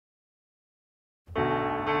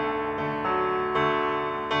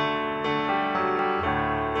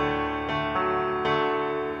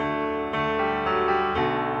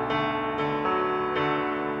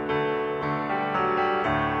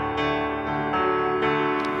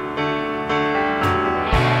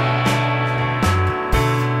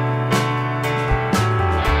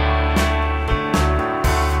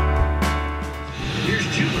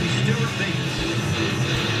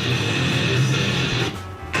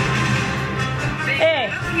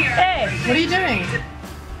What are you doing?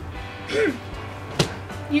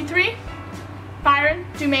 You three, Byron,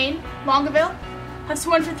 Dumaine, Longaville, have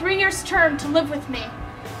sworn for 3 years' term to live with me,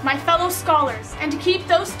 my fellow scholars, and to keep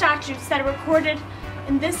those statutes that are recorded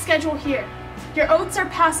in this schedule here. Your oaths are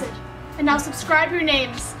passed, and now subscribe your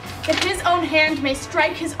names, that his own hand may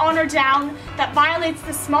strike his honor down that violates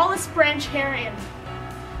the smallest branch herein.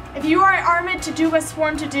 If you are armed to do as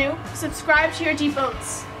sworn to do, subscribe to your deep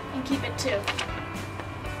oaths, and keep it too.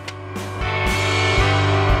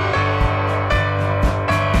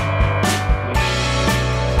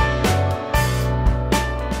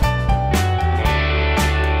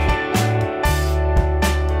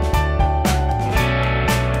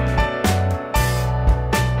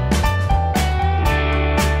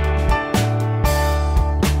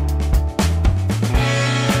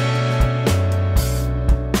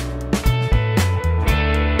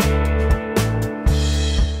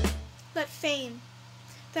 Fame,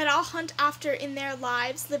 that all hunt after in their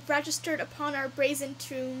lives, live registered upon our brazen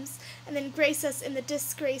tombs, and then grace us in the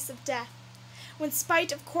disgrace of death. When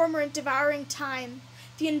spite of cormorant devouring time,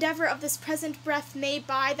 the endeavor of this present breath may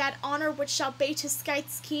buy that honor which shall bait his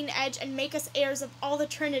scythe's keen edge and make us heirs of all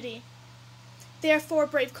eternity. Therefore,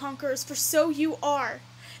 brave conquerors, for so you are,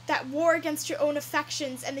 that war against your own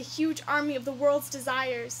affections and the huge army of the world's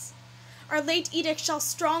desires. Our late edict shall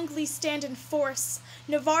strongly stand in force.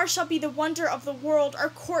 Navarre shall be the wonder of the world. Our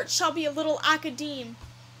court shall be a little academe,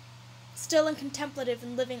 still and contemplative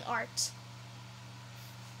in living art.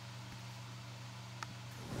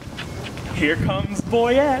 Here comes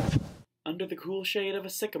Boyette! Under the cool shade of a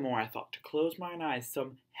sycamore I thought to close mine eyes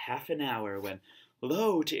some half an hour, when,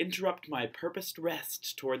 lo, to interrupt my purposed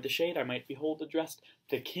rest, toward the shade I might behold addressed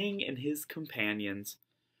the king and his companions.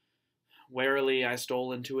 Warily I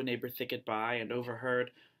stole into a neighbor thicket by, and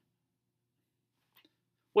overheard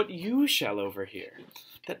what you shall overhear,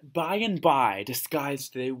 that by and by,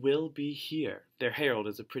 disguised they will be here. Their herald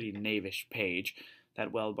is a pretty knavish page,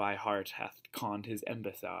 that well by heart hath conned his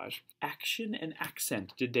embassage. Action and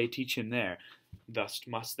accent did they teach him there. Thus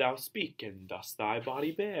must thou speak, and thus thy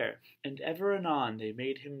body bear. And ever anon they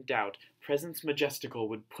made him doubt, presence majestical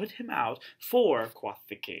would put him out. For, quoth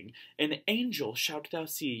the king, an angel shalt thou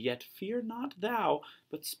see, yet fear not thou,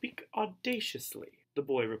 but speak audaciously. The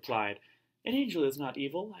boy replied, an angel is not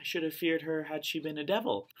evil, I should have feared her had she been a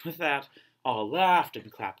devil. With that, all laughed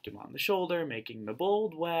and clapped him on the shoulder, making the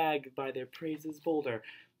bold wag by their praises bolder.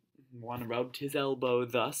 One rubbed his elbow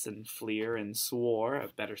thus, and fleer and swore, a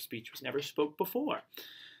better speech was never spoke before.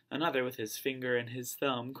 Another, with his finger and his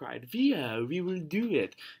thumb, cried, Via, we will do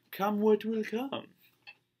it, come what will come.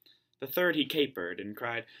 The third he capered, and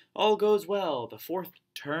cried, all goes well. The fourth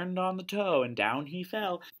turned on the toe, and down he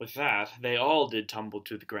fell. With that, they all did tumble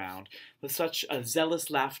to the ground, with such a zealous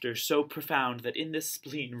laughter so profound, that in this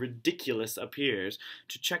spleen ridiculous appears,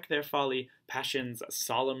 to check their folly, passion's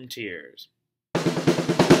solemn tears.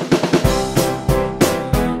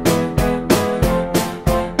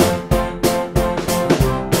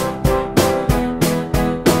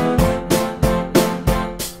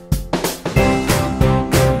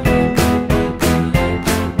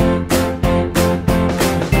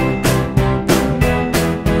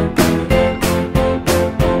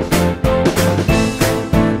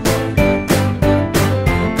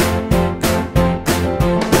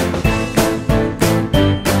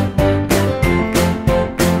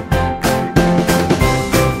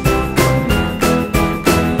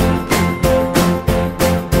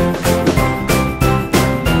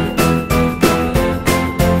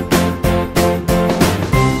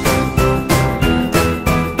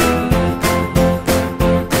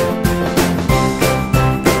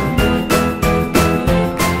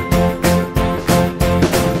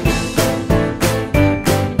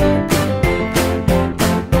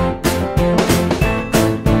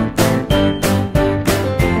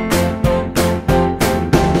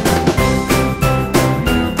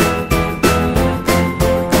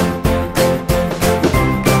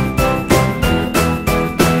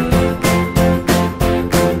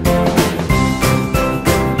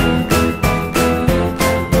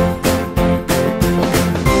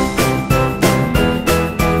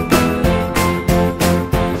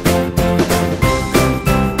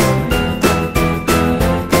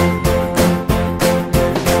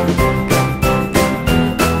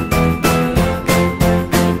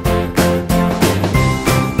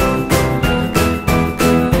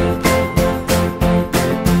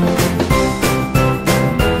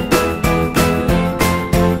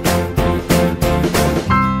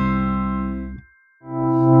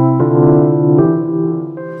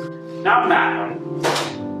 Now, madam,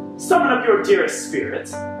 summon up your dearest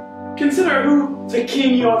spirits. Consider who the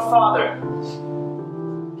king your father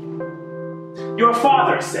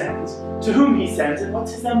sends, to whom he sends, and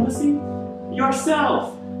what's his embassy?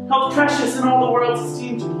 Yourself, held precious in all the world's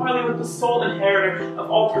esteem, to parley with the sole inheritor of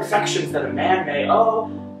all perfections that a man may owe,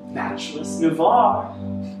 matchless Navarre.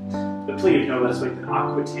 The plea of no less weight than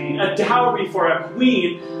Aquitaine, a dowry for a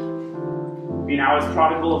queen, be now as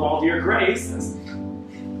prodigal of all dear grace, as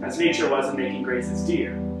nature was in making graces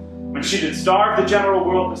dear. When she did starve the general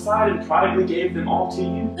world beside, and prodigally gave them all to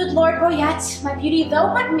you. Good Lord Boyet, my beauty,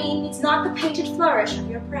 though but mean, needs not the painted flourish of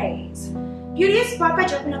your praise. Beauty is bought by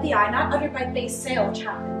judgment of the eye, not uttered by base sale which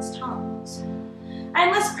happens tongues. I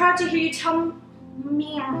am less proud to hear you tell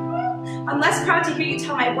me, I'm less proud to hear you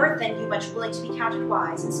tell my worth than you, much willing to be counted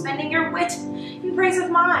wise, and spending your wit in praise of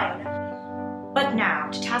mine. But now,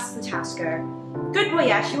 to task the tasker. Good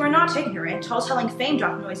Boyet, you are not ignorant, tall-telling fame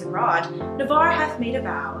doth noise abroad. Navarre hath made a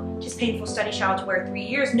vow, 'tis painful study shall to wear 3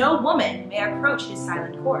 years, no woman may approach his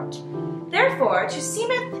silent court. Therefore, to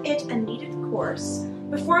seemeth it a needed course,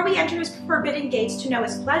 before we enter his forbidden gates to know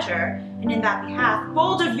his pleasure, and in that behalf,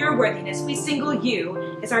 bold of your worthiness, we single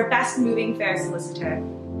you as our best moving fair solicitor.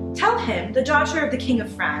 Tell him, the daughter of the King of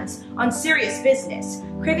France, on serious business,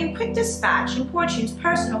 craving quick dispatch, importunes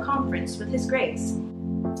personal conference with his grace.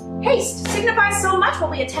 Haste signifies so much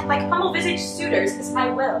while we attend like humble-visaged suitors as I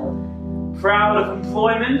will. Proud of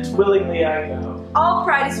employment, willingly I go. All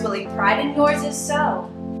pride is willing pride, and yours is so.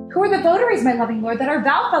 Who are the votaries, my loving lord, that are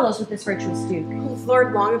vow fellows with this virtuous duke?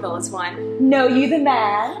 Lord Longaville is one. Know you the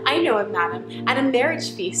man? I know him, madam. At a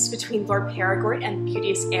marriage feast between Lord Perigord and the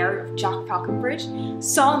beauteous heir of Jock Falconbridge,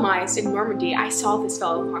 solemnized in Normandy, I saw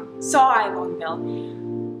Longaville.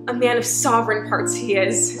 A man of sovereign parts he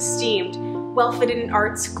is, esteemed, well-fitted in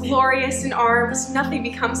arts, glorious in arms, nothing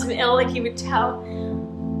becomes him ill like he would tell.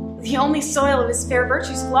 The only soil of his fair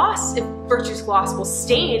virtue's gloss, if virtue's gloss will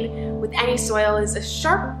stain with any soil, is a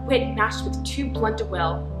sharp wit matched with too blunt a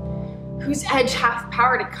will, whose edge hath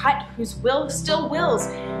power to cut, whose will still wills.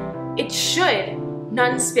 It should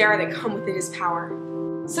none spare that come within his power.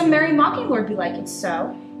 Some merry mocking lord be like it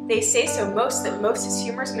so. They say so most that most his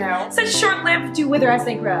humors know. Such short-lived do wither as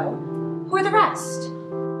they grow. Who are the rest?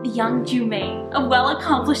 The young Jumaine, a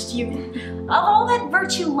well-accomplished youth, of all that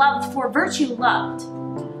virtue loved for virtue loved.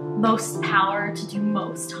 Most power to do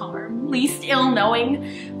most harm, least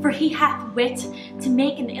ill-knowing, for he hath wit to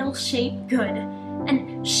make an ill shape good,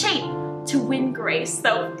 and shape to win grace,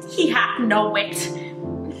 though he hath no wit.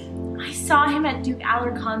 I saw him at Duke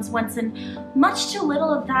Alarcon's once, and much too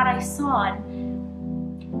little of that I saw,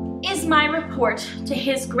 and is my report to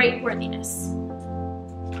his great worthiness.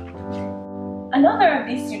 Another of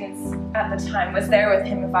these students at the time was there with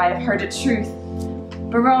him, if I have heard it truth.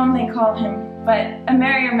 Baron they call him, but a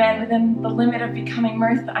merrier man within the limit of becoming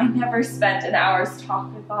mirth I never spent an hour's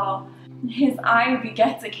talk withal. His eye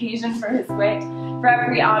begets occasion for his wit, for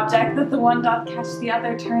every object that the one doth catch the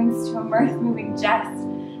other turns to a mirth-moving jest,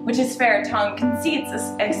 which his fair tongue conceits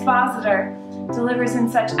expositor, delivers in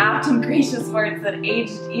such apt and gracious words that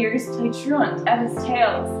aged ears play truant at his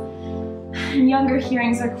tales. And younger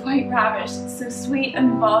hearings are quite ravished, so sweet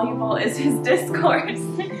and voluble is his discourse.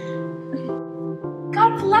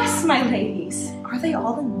 God bless my ladies! Are they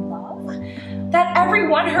all in love? That every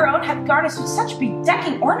one her own hath garnished with such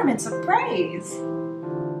bedecking ornaments of praise.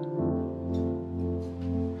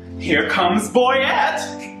 Here comes Boyet!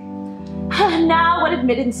 Now what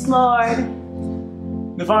admittance, lord?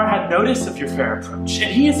 Navarre had notice of your fair approach,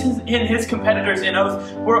 and he and his competitors in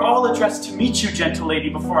oath were all addressed to meet you, gentle lady,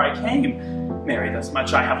 before I came. Marry, thus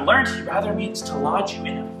much I have learnt, he rather means to lodge you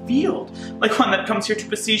in a field, like one that comes here to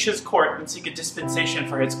besiege his court and seek a dispensation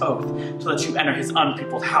for his oath, to let you enter his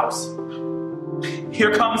unpeopled house.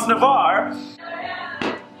 Here comes Navarre!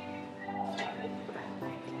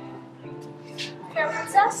 Fair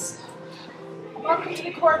princess, welcome to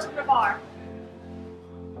the court of Navarre.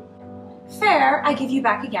 Fair, I give you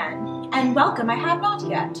back again, and welcome I have not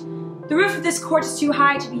yet. The roof of this court is too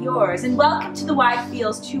high to be yours, and welcome to the wide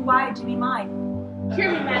fields too wide to be mine. Hear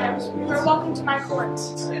me, madam, you are welcome to my court.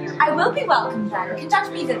 I will be welcome then,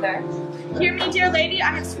 conduct me thither. Hear me, dear lady,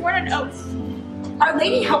 I have sworn an oath. Our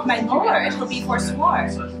lady help my lord, he'll be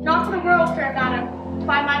forsworn. Not for the world, fair madam,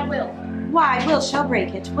 by my will. Why, will shall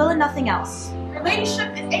break it, will and nothing else. Your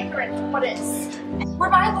ladyship is ignorant of what is. Were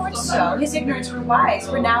my lord so, his ignorance were wise,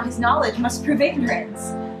 for now his knowledge must prove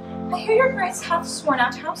ignorance. I hear your grace hath sworn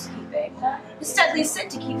out housekeeping. It's deadly sin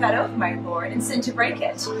to keep that oath, my lord, and sin to break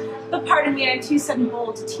it. But pardon me, I am too sudden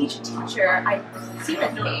bold to teach a teacher, I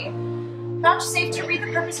seemeth me. Vouchsafe to read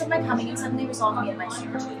the purpose of my coming, and suddenly resolve me in my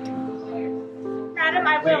suit. Madam,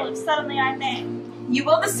 I will, if suddenly I may. You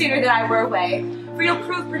will the sooner that I were away. for you'll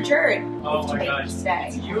prove perjured. Oh my God.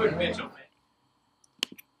 It's you and Mitchell.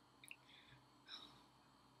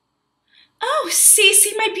 Oh, see,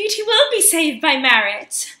 my beauty will be saved by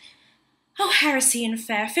merit. Oh, heresy and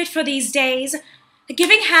fair, fit for these days. A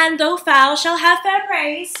giving hand, though foul, shall have fair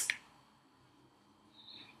praise.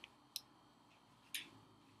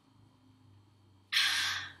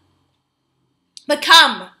 But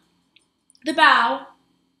come, the bow.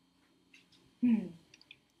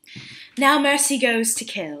 Now mercy goes to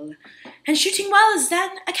kill, and shooting well is then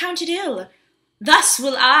accounted ill. Thus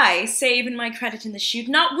will I save in my credit in the shoot,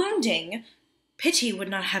 not wounding. Pity would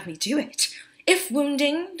not have me do it. If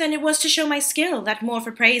wounding, then it was to show my skill, that more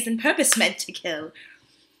for praise than purpose meant to kill.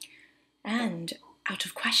 And, out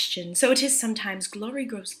of question, so it is sometimes glory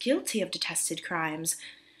grows guilty of detested crimes,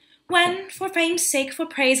 when, for fame's sake, for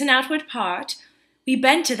praise an outward part, we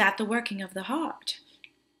bend to that the working of the heart.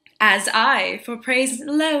 As I, for praise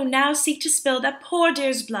alone, now seek to spill that poor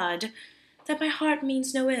dear's blood, that my heart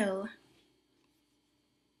means no ill.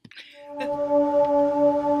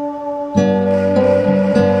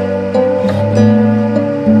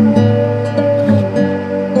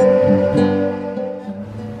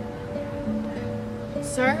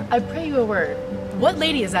 Sir, I pray you a word. What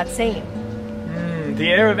lady is that saying? The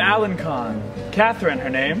heir of Alencon. Catherine, her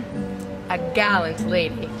name. A gallant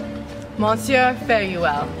lady. Monsieur, fare you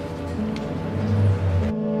well.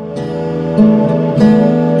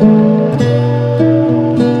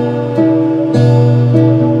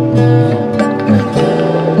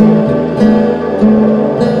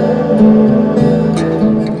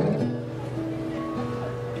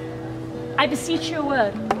 I beseech you a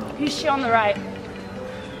word. Who's she on the right?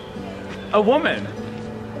 A woman.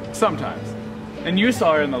 Sometimes. And you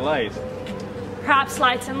saw her in the light. Perhaps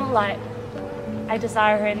lights in the light. I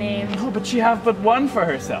desire her name. Oh, but she hath but one for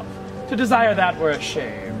herself. To desire that were a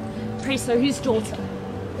shame. Pray so, whose daughter?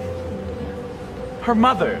 Her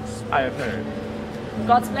mother's, I have heard.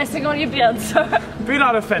 God's blessing on your beard, sir. Be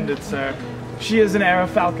not offended, sir. She is an heir of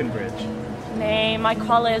Falconbridge. Nay, my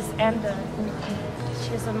collar is Ender.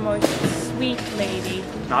 She is a most sweet lady.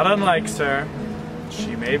 Not unlike, sir.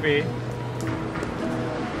 She may be.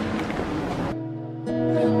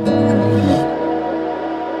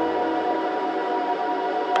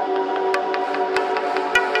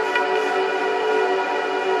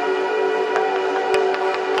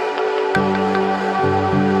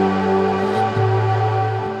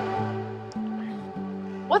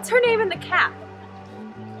 What's her name in the cap?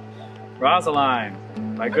 Rosaline,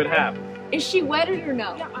 my good hap. Is she wedded or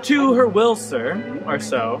no? To her will, sir, or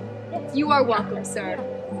so. You are welcome, sir.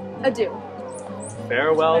 Adieu.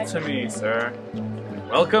 Farewell to me, sir.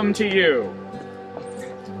 Welcome to you.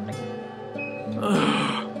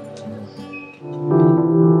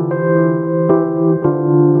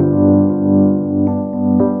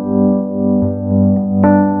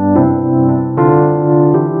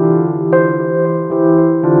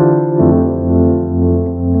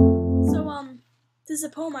 This is a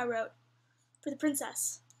poem I wrote for the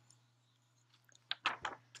princess.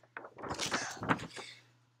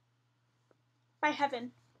 By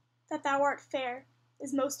heaven, that thou art fair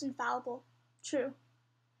is most infallible, true.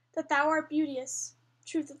 That thou art beauteous,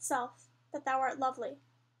 truth itself, that thou art lovely.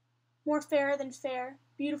 More fair than fair,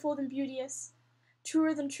 beautiful than beauteous,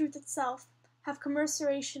 truer than truth itself, have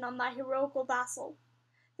commiseration on thy heroical vassal.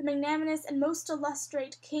 The magnanimous and most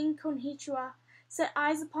illustrate King Conhichua set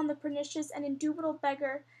eyes upon the pernicious and indubitable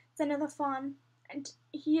beggar Xenophon, and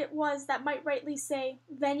he it was that might rightly say,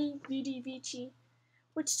 Veni, vidi, vici,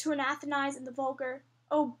 which to anathemize in the vulgar,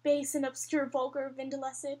 O base and obscure vulgar,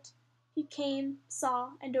 vindilicet, he came, saw,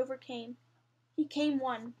 and overcame. He came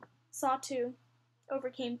one, saw two,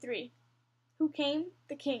 overcame three. Who came?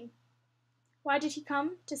 The king. Why did he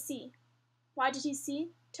come? To see. Why did he see?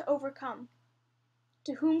 To overcome.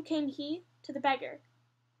 To whom came he? To the beggar.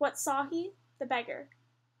 What saw he? The beggar.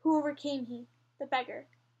 Who overcame he? The beggar.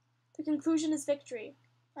 The conclusion is victory.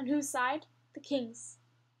 On whose side? The king's.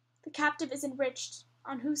 The captive is enriched.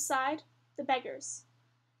 On whose side? The beggar's.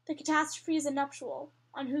 The catastrophe is a nuptial.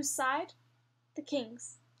 On whose side? The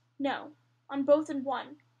king's. No, on both and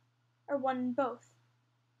one, or one and both.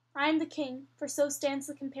 I am the king, for so stands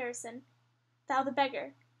the comparison. Thou the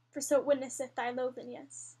beggar, for so it witnesseth thy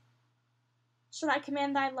loveliness. Shall I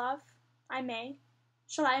command thy love? I may.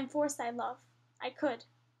 Shall I enforce thy love? I could.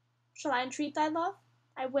 Shall I entreat thy love?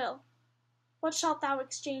 I will. What shalt thou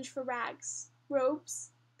exchange for rags? Robes?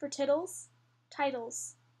 For tittles?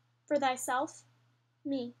 Titles? For thyself?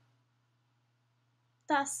 Me.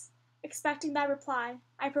 Thus, expecting thy reply,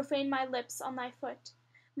 I profane my lips on thy foot,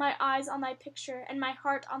 my eyes on thy picture, and my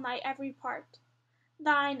heart on thy every part.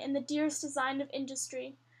 thine in the dearest design of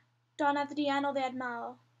industry, Don Adriano de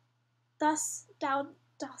Almao. Thus thou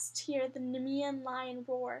dost hear the Nemean lion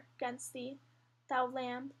roar against thee, thou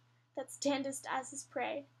lamb, that standest as his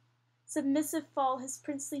prey. Submissive fall his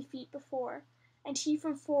princely feet before, and he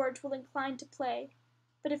from forge will incline to play.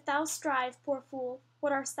 But if thou strive, poor fool,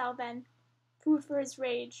 what art thou then? Food for his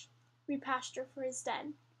rage, repasture for his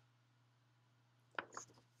den.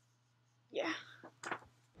 Yeah.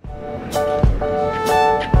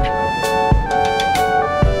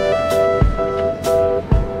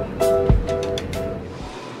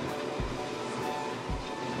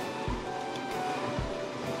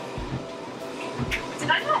 Did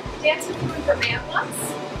I not dance with you in Brabant once?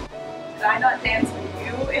 Did I not dance with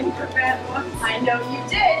you in Brabant once? I know you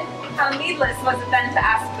did. How needless was it then to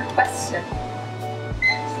ask the question?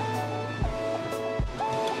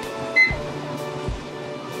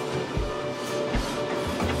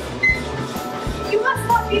 You must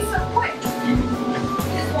not be so quick.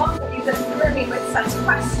 It is long that you lure me with such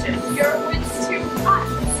questions. Your wits too hot,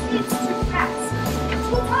 speech too fast,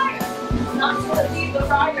 too tired, not to leave the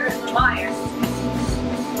rider in the mire.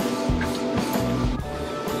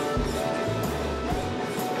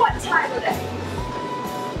 What time of day?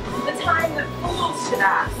 The time that fools should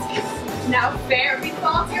ask. Now fair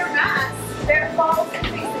befalls your mass, fair falls and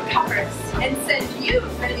face it covers, and send you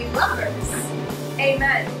many lovers.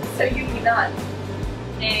 Amen, so you be none.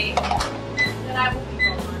 Nay, then I will be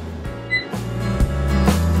gone.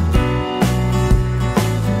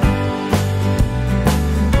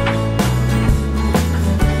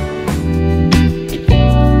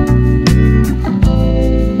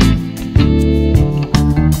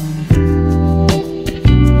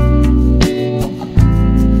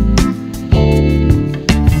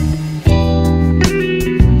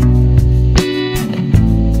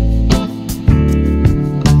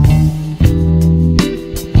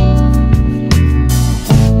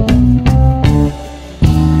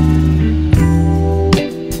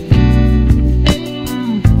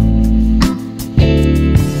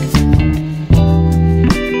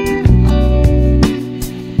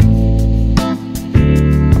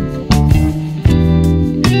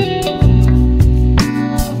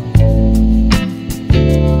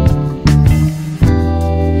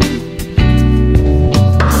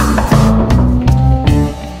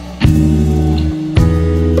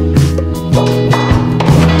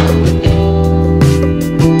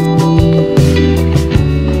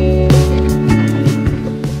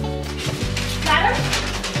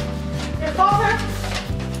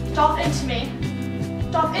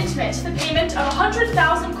 doth intimate the payment of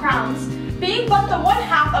 100,000 crowns, being but the one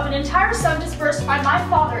half of an entire sum disbursed by my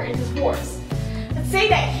father in his wars. But say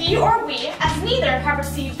that he or we, as neither have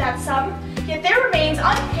received that sum, yet there remains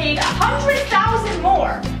unpaid 100,000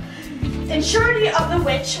 more, in surety of the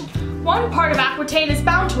which one part of Aquitaine is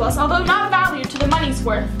bound to us, although not valued to the money's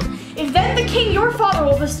worth. If then the king your father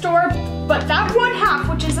will bestow but that one half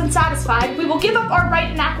which is unsatisfied, we will give up our right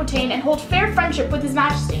in Aquitaine and hold fair friendship with his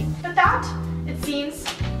majesty. But that, it seems,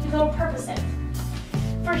 he little purposeth.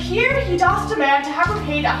 For here he doth demand to have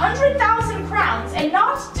repaid 100,000 crowns, and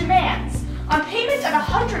not demands, on payment of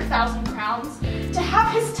 100,000 crowns, to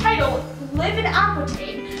have his title live in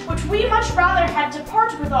Aquitaine, which we much rather had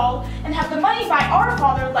depart withal, and have the money by our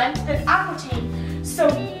father lent than Aquitaine, so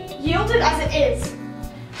yielded as it is.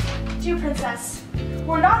 Dear princess,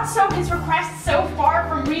 were not so his request so far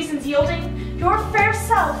from reason's yielding, your fair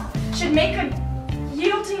self should make a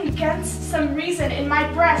yielding against some reason in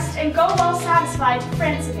my breast, and go well satisfied to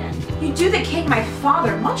France again. You do the king my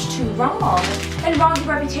father much too wrong, and wrong the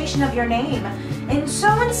reputation of your name, and so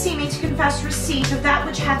unsee me to confess receipt of that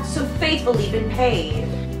which hath so faithfully been paid.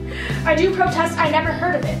 I do protest I never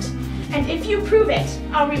heard of it, and if you prove it,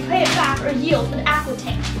 I'll repay it back or yield with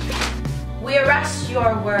Aquitaine. We arrest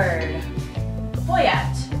your word.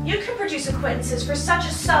 Boyette, you can produce acquittances for such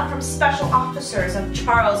a sum from special officers of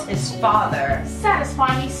Charles his father.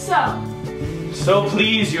 Satisfy me so. So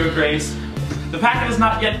please, your grace, the packet has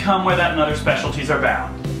not yet come where that and other specialties are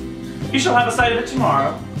bound. You shall have a sight of it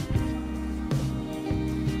tomorrow.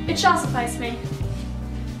 It shall suffice me.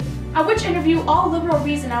 At which interview all liberal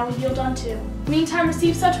reason I will yield unto. Meantime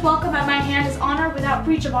receive such welcome at my hand as honor without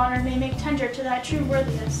breach of honor may make tender to thy true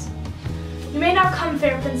worthiness. You may now come,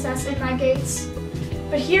 fair princess, in my gates,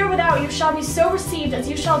 but here without you shall be so received as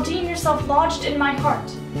you shall deem yourself lodged in my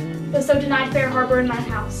heart, though so denied fair harbor in mine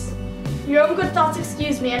house. Your own good thoughts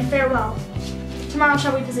excuse me, and farewell. Tomorrow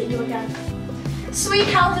shall we visit you again. Sweet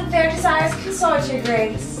health and fair desires consort your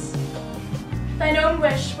grace. Thine own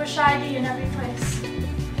wish I thee in every place.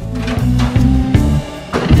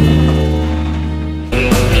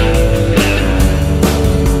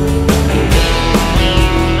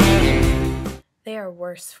 are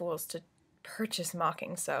worse fools to purchase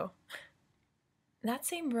mocking so. That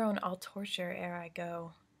same Barone I'll torture ere I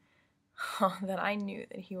go. Oh, that I knew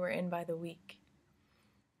that he were in by the week.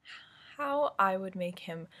 How I would make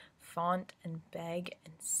him faunt and beg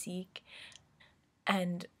and seek,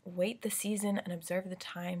 and wait the season and observe the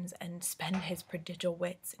times, and spend his prodigal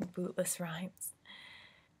wits in bootless rhymes.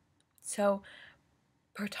 So,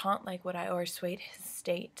 pertant like would I o'ersway his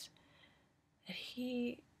state, that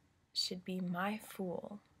he should be my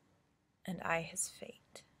fool, and I his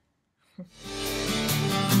fate.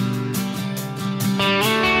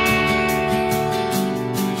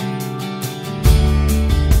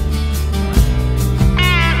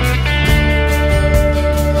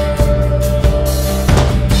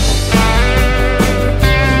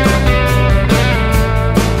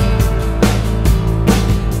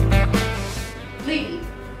 Lady,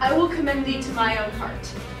 I will commend thee to my own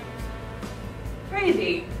heart. Pray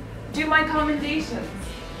thee, do my commendations.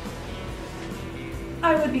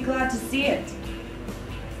 I would be glad to see it.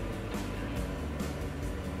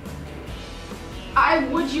 I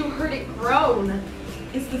would you heard it groan.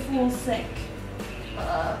 Is the fool sick?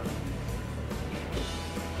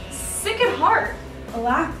 Sick at heart.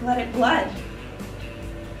 Alack, let it blood.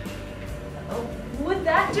 Would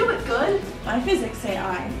that do it good? My physic say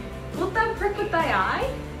I. Wilt thou prick with thy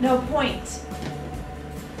eye? No point.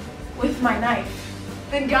 With my knife.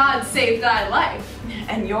 Then God save thy life.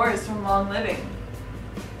 And yours from long living.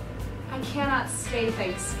 I cannot stay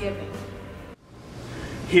Thanksgiving.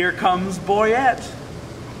 Here comes Boyette.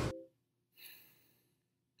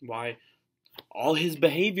 Why, all his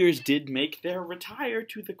behaviors did make their retire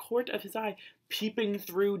to the court of his eye, peeping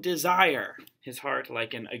through desire. His heart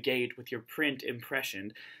like an agate with your print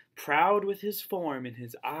impressioned, proud with his form, in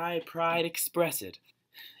his eye pride expressed.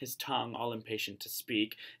 His tongue, all impatient to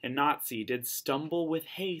speak, and not see, did stumble with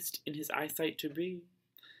haste in his eyesight to be.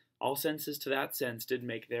 All senses to that sense did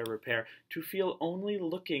make their repair, to feel only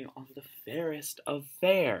looking on the fairest of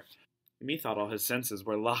fair. Methought all his senses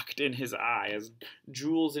were locked in his eye, as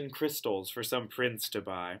jewels and crystals for some prince to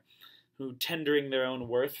buy, who, tendering their own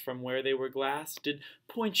worth from where they were glassed, did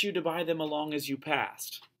point you to buy them along as you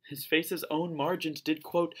passed. His face's own margent did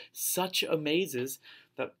quote such amazes,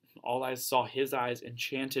 that all eyes saw his eyes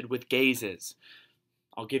enchanted with gazes.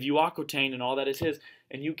 I'll give you Aquitaine and all that is his,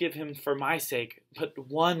 and you give him for my sake but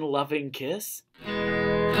one loving kiss?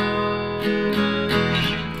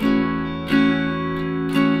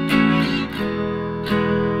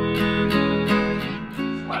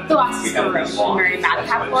 The last is the room, Mary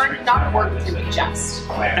Madcap Lord, not a word with him but jest.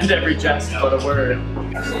 And every jest but a word.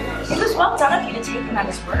 It was well done of you to take him at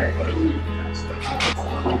his word.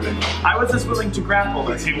 I was as willing to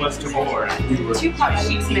grapple as he was to board. 2 pot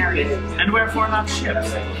sheep's married. And wherefore not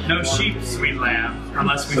ships? No sheep, sweet lamb,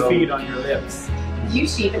 unless we feed on your lips. You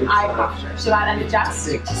sheep and I pasture. Shall that end a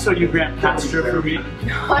jest? So you grant pasture for me?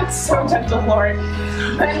 I'm so gentle, Lord.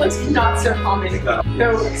 My looks not so common,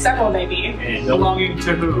 though several may be. Belonging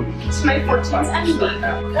to whom? To my fortune's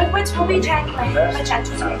enemy. Good wits will be jangling, but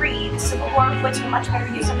gentles will breathe. So poor wits will much better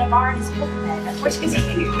use of Navarre and his bookmen. Which is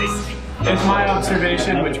he? It's my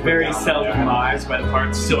observation, which very seldom lies, by the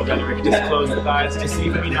parts still rhetoric disclosed with eyes,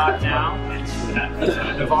 deceive me not now.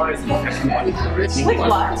 Navarre is infected. With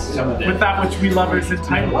what? With that which we lovers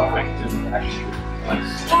entitle affected.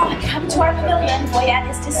 Come to our pavilion, Boyette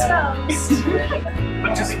is disposed.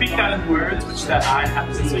 But to speak that in words which that eye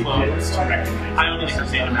hath disclosed, I only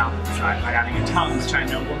sustain a mouth inside by adding a tongue which I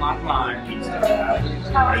know will not lie.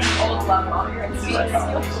 How are you, old love monger and sweet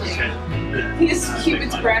skillfully? He is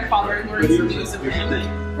Cupid's grandfather in words of news of him.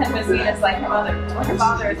 And was Venus like her mother, or her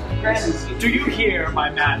father is her grand. Do you hear, my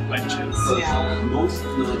mad wenches?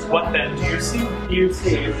 What then do you see? You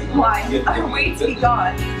see. Why, I wait to be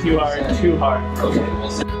gone. You are too hard.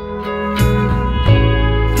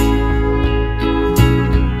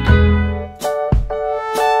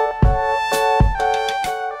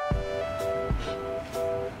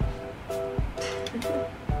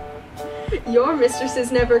 Your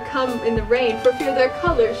mistresses never come in the rain for fear their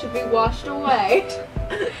color should be washed away.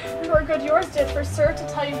 Twere good yours did for sir to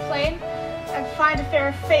tell you plain, and find a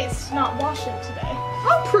fairer face to not wash it today.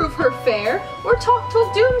 I'll prove her fair, or talk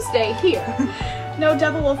till doomsday here. No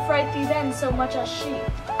devil will fright thee then so much as she.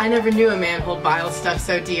 I never knew a man hold vile stuff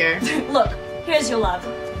so dear. Look, here's your love.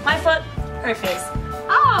 My foot, her face.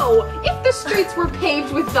 Oh, if the streets were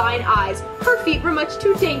paved with thine eyes, her feet were much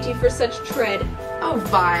too dainty for such tread. Oh,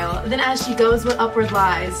 vile. Then as she goes what upward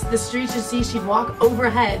lies, the street should see she'd walk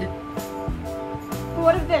overhead. But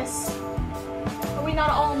what of this? Are we not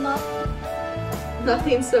all enough?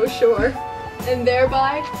 Nothing so sure, and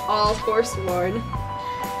thereby all forsworn.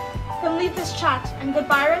 Then leave this chat, and good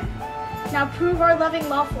Byron, now prove our loving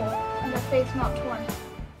lawful, and our faith not torn.